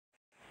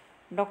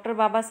Dr.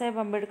 Babasaheb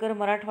Ambedkar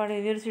Marathwada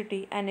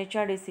University and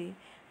HRDC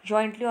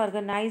jointly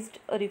organized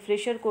a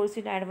refresher course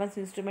in advanced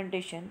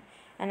instrumentation,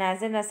 and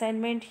as an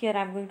assignment here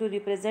I am going to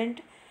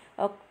represent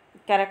a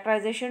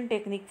characterization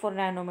technique for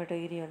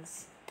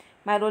nanomaterials.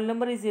 My roll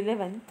number is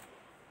 11.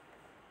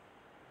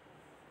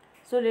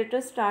 So let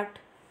us start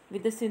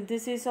with the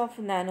synthesis of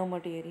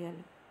nanomaterial.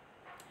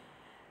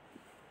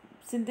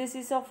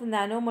 Synthesis of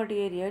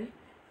nanomaterial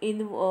in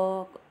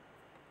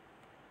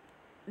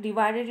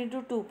divided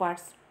into two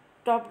parts,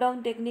 top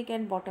down technique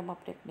and bottom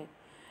up technique.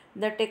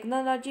 The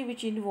technology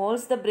which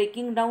involves the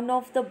breaking down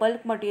of the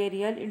bulk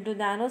material into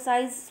nano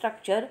size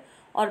structure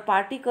or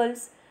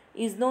particles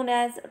is known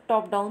as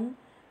top down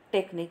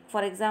technique.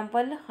 For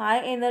example, high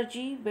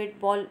energy wet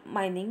ball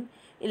mining,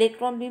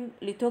 electron beam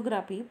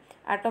lithography,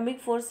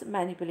 atomic force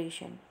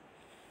manipulation.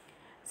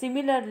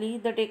 Similarly,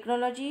 the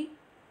technology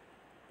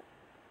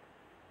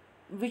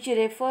which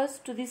refers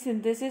to the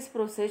synthesis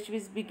process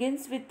which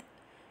begins with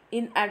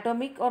in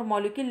atomic or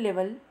molecule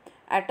level,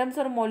 atoms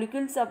or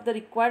molecules of the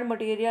required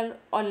material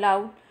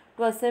allowed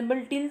to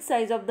assemble till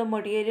size of the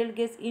material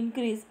gets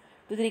increased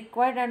to the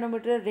required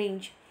nanometer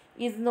range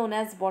is known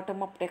as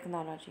bottom up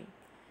technology.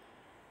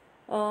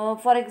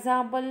 For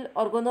example,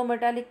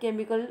 organometallic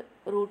chemical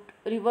route,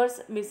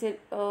 reverse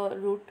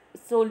route,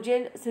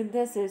 sol-gel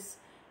synthesis,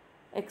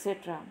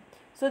 etc.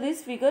 So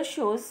this figure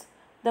shows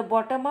the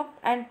bottom up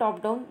and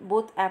top down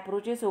both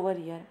approaches over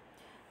here.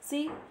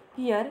 See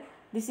here,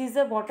 this is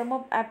the bottom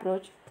up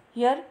approach.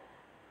 Here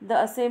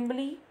the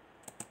assembly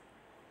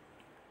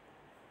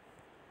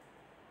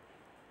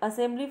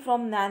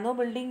from nano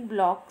building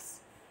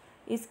blocks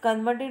is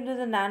converted into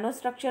the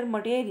nanostructure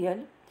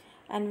material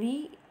and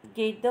we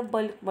get the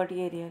bulk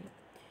material.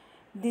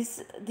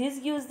 This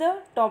gives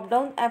the top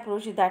down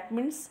approach. That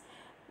means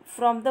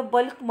from the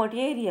bulk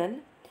material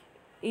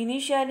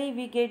initially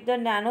we get the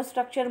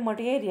nanostructure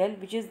material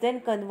which is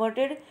then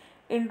converted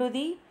into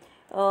the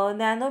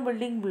nano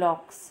building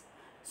blocks.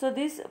 So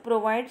this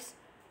provides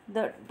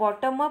the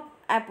bottom up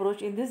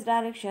approach in this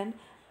direction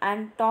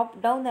and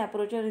top down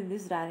approach in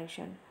this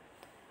direction.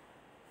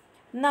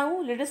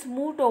 Now let us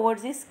move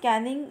towards the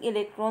scanning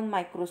electron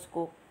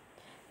microscope.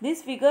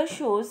 This figure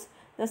shows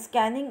the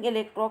scanning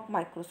electron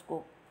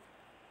microscope.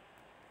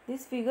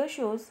 This figure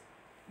shows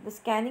the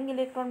scanning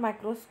electron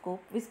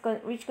microscope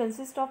which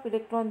consists of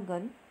electron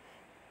gun,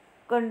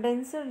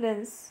 condenser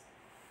lens.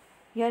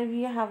 Here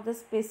we have the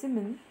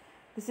specimen.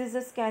 This is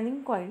the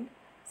scanning coil,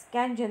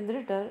 scan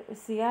generator,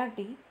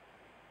 CRT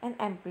and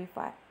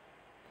amplifier.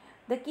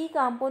 The key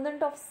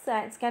component of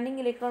scanning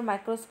electron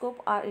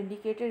microscope are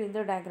indicated in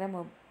the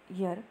diagram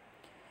here.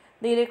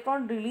 The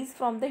electron released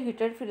from the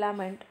heated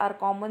filament are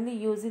commonly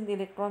used in the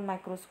electron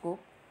microscope.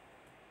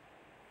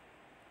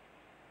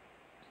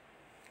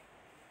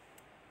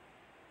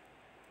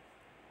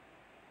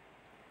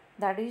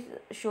 That is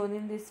shown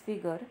in this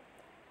figure.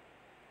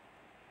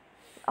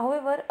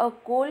 However, a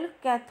cold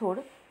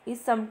cathode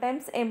is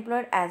sometimes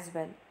employed as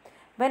well.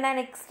 When an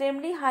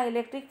extremely high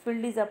electric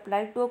field is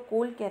applied to a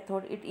cold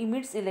cathode, it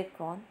emits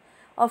electron.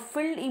 A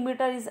field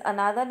emitter is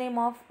another name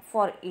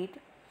for it.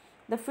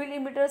 The field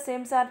emitter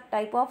SEMs are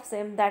type of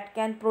SEM that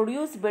can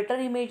produce better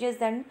images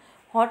than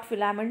hot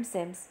filament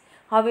SEMs.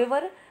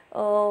 However,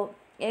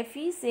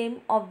 Fe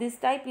SEM of this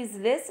type is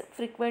less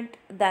frequent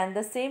than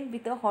the SEM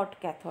with a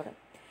hot cathode.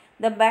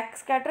 The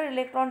backscatter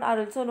electrons are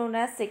also known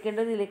as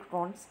secondary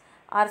electrons,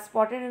 are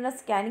spotted in a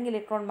scanning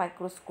electron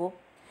microscope.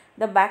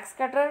 The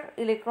backscatter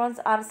electrons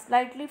are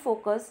slightly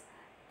focused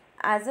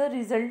as a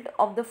result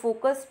of the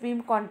focused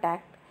beam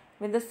contact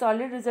with the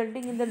solid,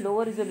 resulting in the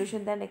lower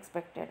resolution than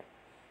expected.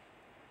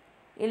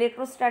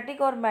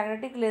 Electrostatic or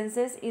magnetic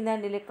lenses in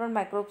an electron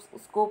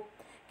microscope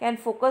can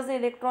focus the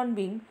electron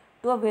beam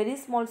to a very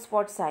small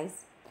spot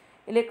size.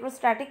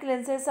 Electrostatic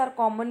lenses are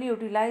commonly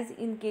utilized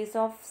in case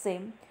of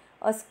SEM.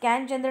 A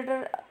scan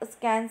generator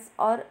scans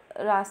or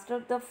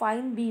rasters the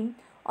fine beam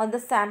on the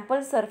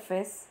sample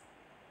surface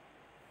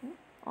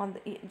on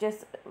the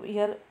just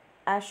here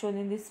as shown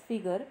in this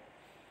figure.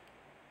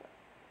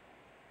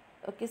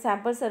 Okay,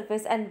 sample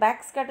surface and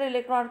backscatter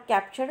electron are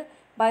captured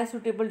by a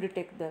suitable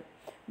detector.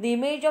 The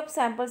image of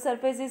sample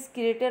surface is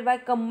created by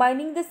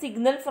combining the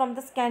signal from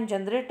the scan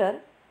generator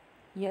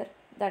here,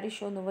 that is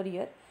shown over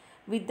here,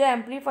 with the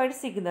amplified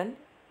signal,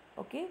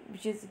 okay,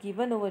 which is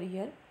given over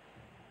here,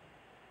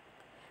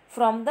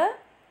 from the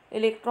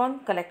electron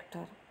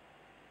collector.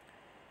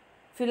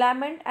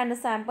 Filament and a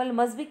sample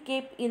must be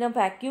kept in a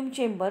vacuum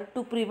chamber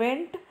to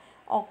prevent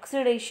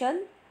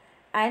oxidation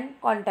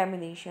and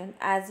contamination,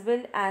 as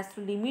well as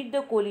to limit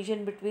the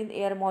collision between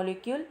air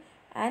molecule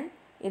and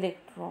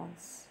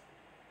electrons.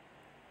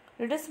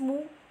 Let us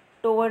move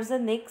towards the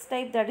next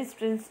type, that is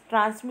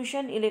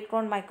transmission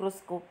electron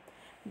microscope,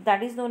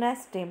 that is known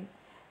as STEM,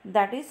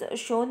 that is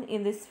shown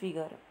in this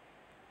figure.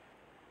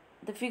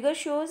 The figure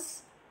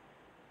shows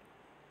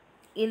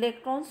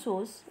electron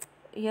source,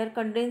 here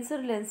condenser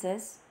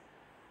lenses,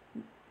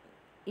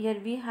 here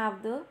we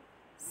have the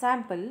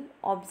sample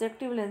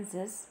objective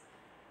lenses,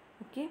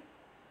 okay.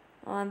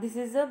 This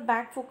is the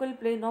back focal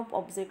plane of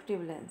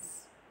objective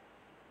lens,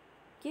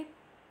 okay.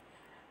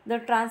 The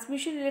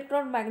transmission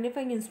electron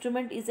magnifying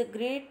instrument is a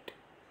great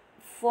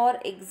for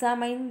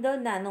examining the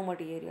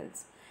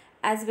nanomaterials,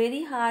 as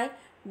very high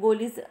goal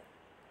is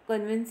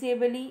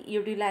conventionally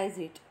utilize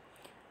it.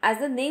 As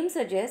the name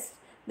suggests,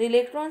 the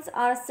electrons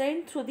are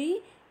sent through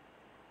the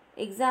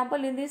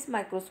example in this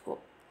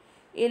microscope.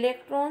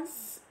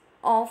 Electrons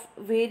of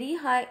very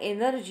high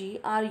energy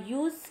are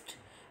used,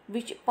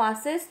 which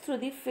passes through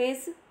the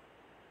phase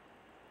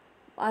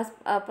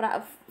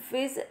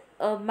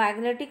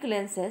magnetic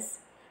lenses,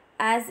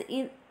 as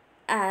in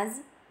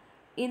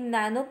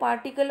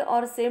nanoparticle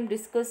or same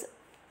discussed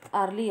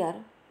earlier.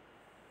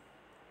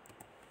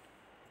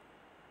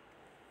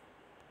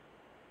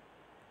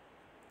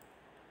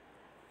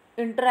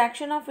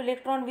 Interaction of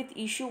electron with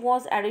issue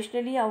was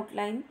additionally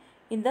outlined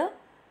in the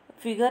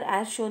figure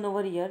as shown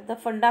over here. The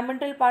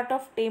fundamental part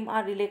of TEM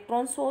are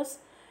electron source,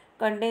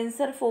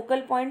 condenser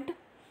focal point,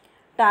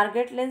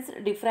 target lens,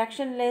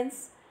 diffraction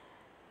lens,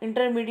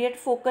 intermediate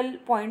focal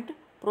point,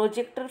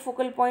 projector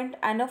focal point,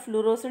 and a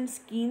fluorescent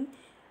screen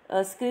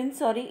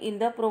in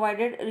the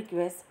provided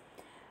request.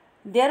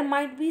 There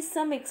might be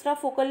some extra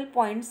focal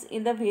points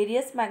in the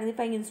various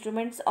magnifying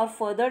instruments or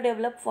further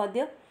developed for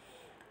the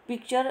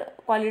picture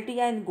quality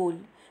and goal.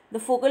 The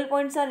focal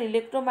points are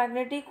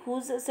electromagnetic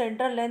whose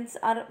center lengths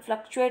are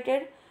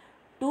fluctuated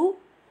to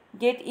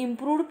get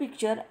improved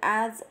picture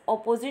as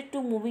opposite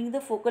to moving the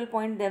focal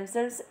point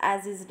themselves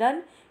as is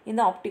done in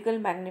the optical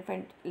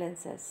magnifying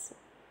lenses.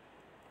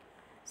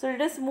 So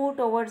let us move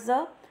towards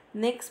the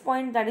next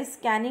point, that is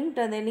scanning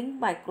tunneling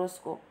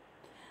microscope,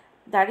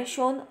 that is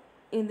shown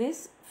in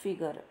this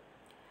figure.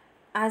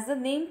 As the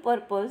name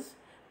purpose,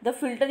 the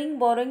filtering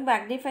borrowing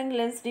magnifying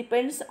lens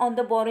depends on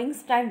the borrowing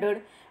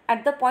standard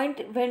at the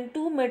point when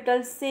two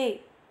metals,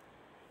 say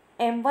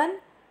M1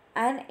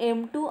 and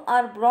M2,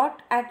 are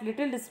brought at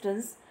little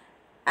distance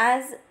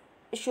as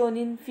shown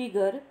in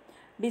figure.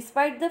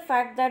 Despite the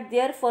fact that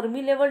their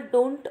Fermi level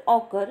don't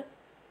conquer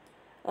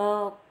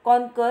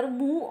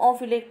move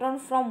of electron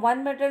from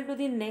one metal to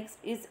the next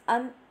is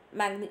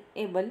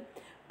unmanageable.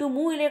 To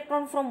move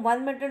electron from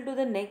one metal to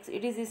the next,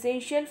 it is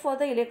essential for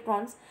the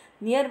electrons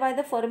nearby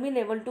the Fermi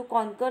level to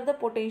conquer the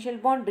potential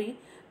boundary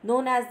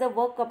known as the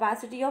work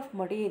capacity of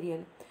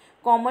material.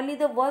 Commonly,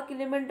 the work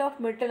element of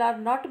metal are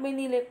not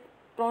many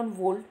electron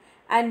volt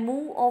and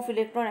move of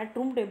electron at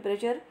room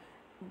temperature,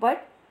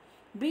 but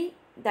be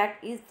that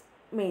is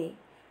may.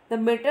 The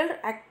metal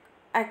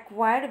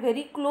acquired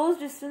very close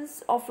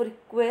distance of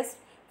request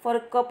for a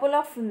couple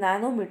of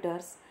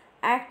nanometers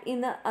act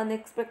in an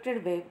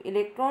unexpected way.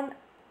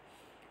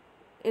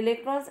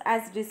 Electrons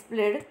as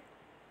displayed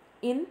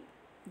in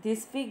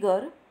this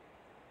figure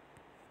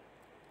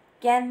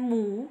can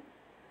move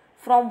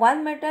from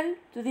one metal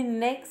to the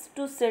next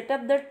to set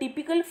up the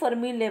typical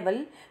Fermi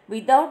level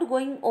without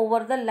going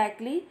over the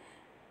likely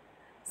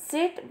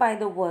set by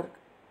the work.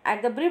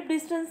 At the brief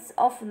distance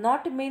of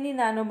not many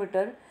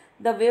nanometer,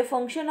 the wave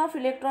function of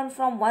electron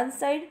from one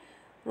side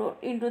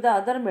into the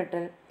other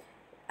metal.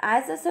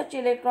 As such,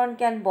 electron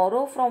can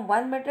borrow from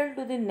one metal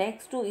to the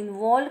next to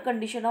involve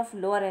condition of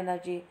lower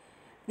energy.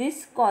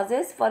 This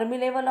causes Fermi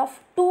level of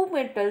two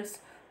metals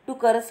to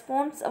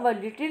correspond a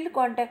little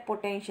contact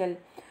potential.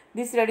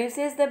 This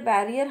reduces the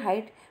barrier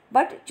height,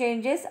 but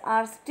changes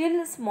are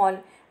still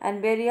small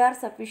and barrier are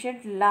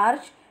sufficient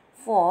large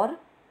for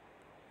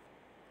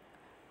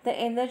the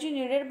energy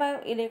needed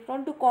by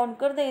electron to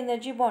conquer the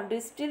energy boundary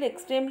is still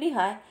extremely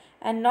high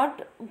and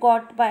not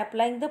got by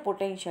applying the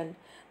potential.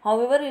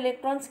 However,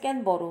 electrons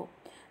can borrow.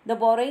 The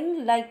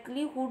borrowing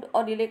likelihood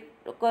or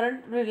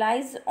current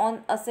relies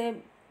on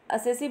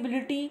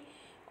accessibility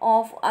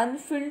of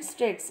unfilled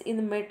states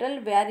in metal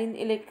wherein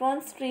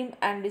electron stream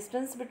and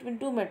distance between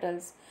two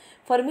metals.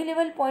 Fermi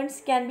level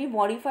points can be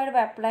modified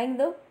by applying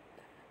the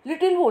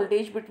little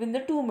voltage between the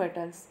two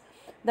metals.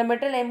 The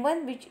metal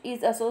M1, which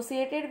is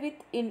associated with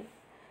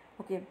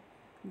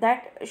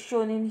that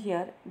shown in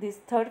here, this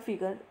third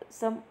figure,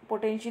 some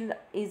potential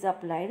is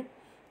applied.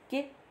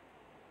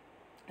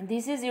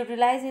 This is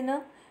utilized in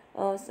a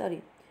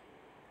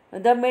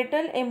the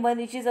metal M1,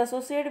 which is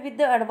associated with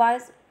the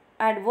adverse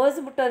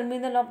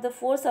terminal of the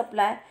force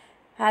supply,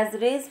 has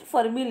raised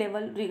Fermi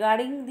level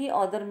regarding the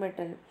other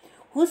metal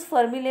whose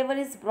Fermi level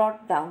is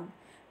brought down.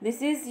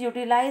 This is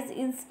utilized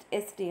in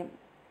STM,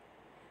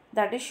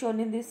 that is shown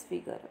in this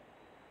figure.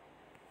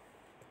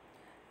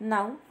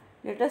 Now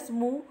let us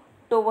move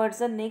towards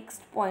the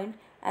next point,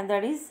 and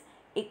that is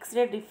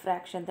X-ray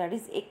diffraction, that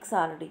is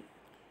XRD.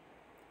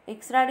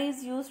 XRD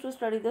is used to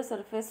study the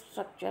surface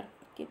structure.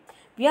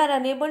 We are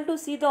unable to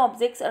see the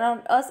objects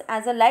around us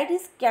as the light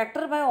is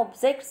scattered by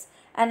objects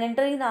and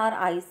enter in our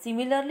eyes.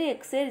 Similarly,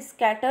 X-ray is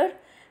scattered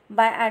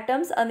by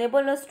atoms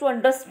enable us to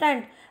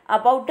understand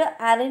about the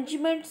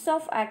arrangements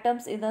of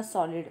atoms in a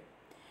solid.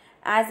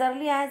 As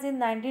early as in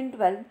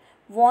 1912,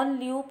 von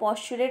Liu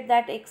postulated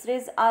that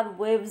X-rays are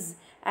waves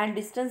and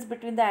distance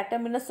between the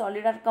atom in a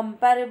solid are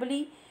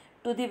comparably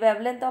to the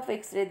wavelength of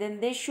X-ray, then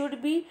they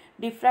should be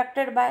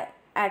diffracted by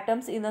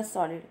atoms in a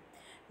solid.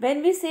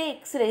 When we say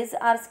X-rays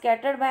are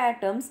scattered by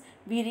atoms,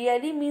 we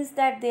really means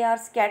that they are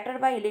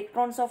scattered by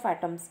electrons of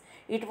atoms.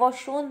 It was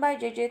shown by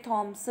J.J.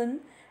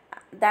 Thomson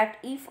that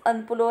if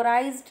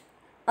unpolarized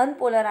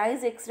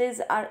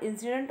X-rays are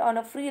incident on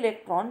a free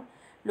electron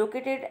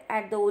located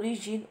at the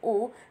origin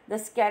O, the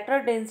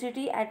scatter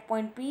density at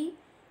point P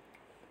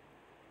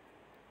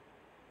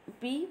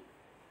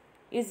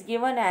is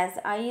given as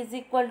I is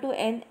equal to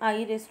N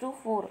I raised to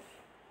 4.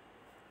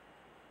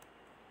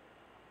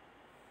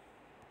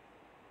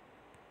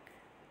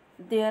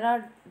 There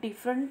are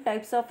different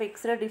types of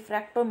X-ray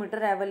diffractometer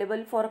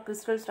available for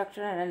crystal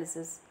structure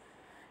analysis.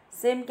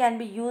 Same can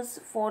be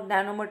used for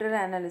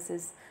nanomaterial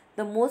analysis.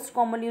 The most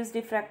commonly used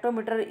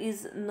diffractometer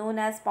is known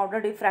as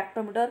powder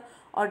diffractometer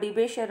or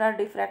Debye-Sherrard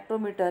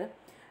diffractometer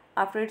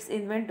after its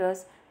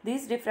inventors.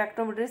 This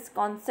diffractometer is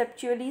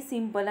conceptually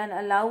simple and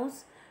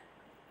allows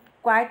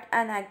quite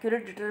an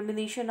accurate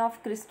determination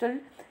of crystal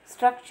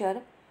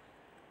structure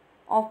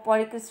of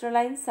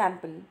polycrystalline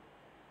sample,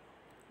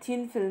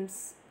 thin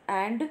films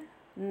and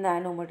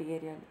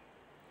nanomaterial.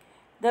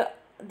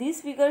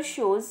 This figure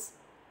shows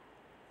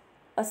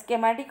a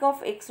schematic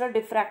of X-ray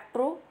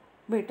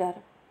diffractometer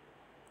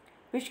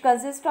which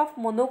consists of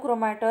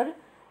monochromator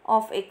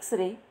of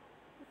X-ray.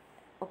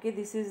 Okay,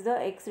 this is the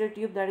X-ray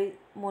tube, that is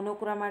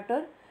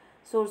monochromator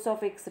source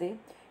of X-ray,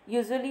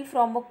 usually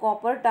from a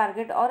copper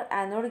target or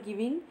anode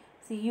giving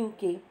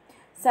CUK.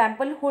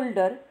 Sample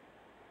holder.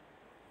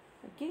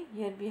 Okay,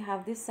 here we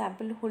have this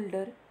sample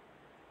holder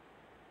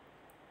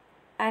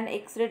and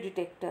X-ray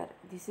detector.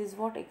 This is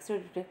what X-ray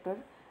detector,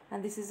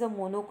 and this is a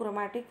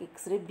monochromatic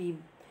X-ray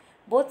beam.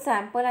 Both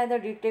sample and the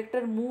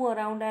detector move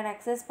around and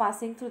access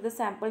passing through the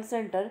sample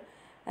center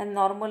and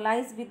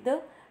normalize with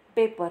the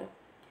paper.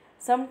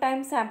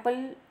 Sometimes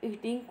sample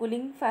heating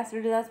cooling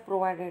facilities are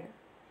provided.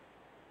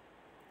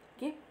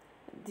 Okay,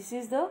 this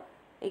is the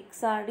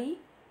XRD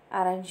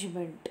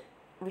arrangement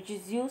which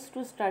is used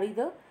to study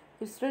the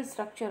crystal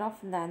structure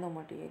of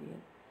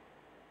nanomaterial.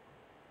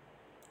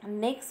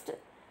 Next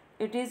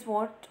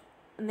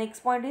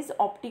point is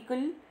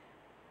optical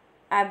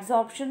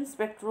absorption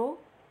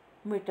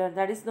spectrometer,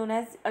 that is known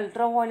as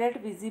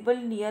ultraviolet visible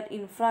near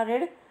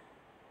infrared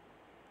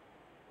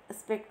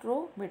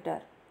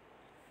spectrometer.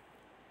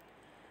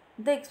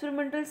 The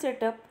experimental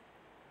setup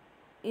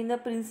in the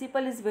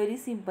principle is very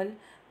simple.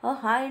 A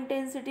high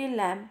intensity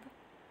lamp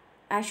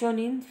as shown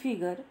in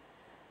figure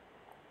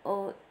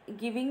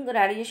giving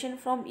radiation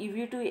from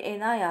UV to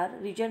NIR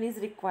region is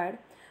required.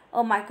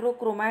 A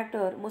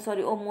monochromator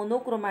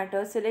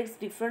selects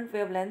different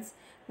wavelengths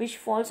which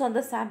falls on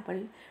the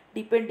sample.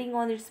 Depending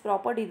on its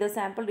property, the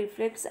sample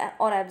reflects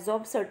or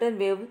absorbs certain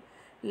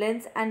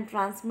wavelengths and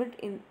transmit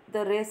in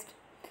the rest.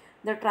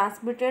 The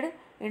transmitted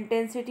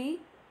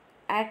intensity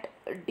at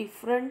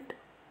different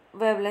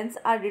wavelengths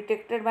are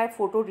detected by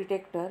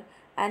photodetector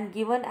and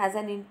given as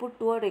an input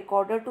to a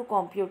recorder to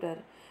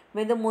computer.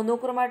 When the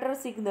monochromator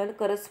signal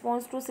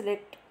corresponds to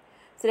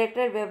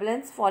selected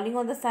wavelengths falling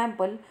on the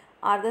sample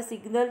are the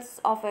signals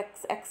of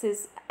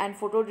x-axis and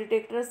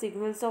photodetector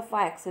signals of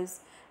y-axis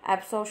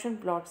absorption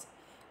plots.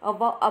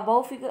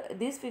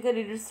 This figure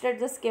illustrates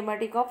the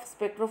schematic of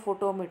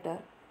spectrophotometer.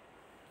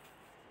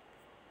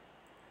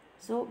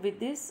 So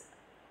with this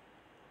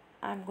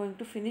I am going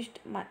to finish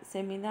my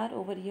seminar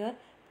over here.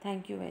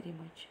 Thank you very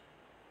much.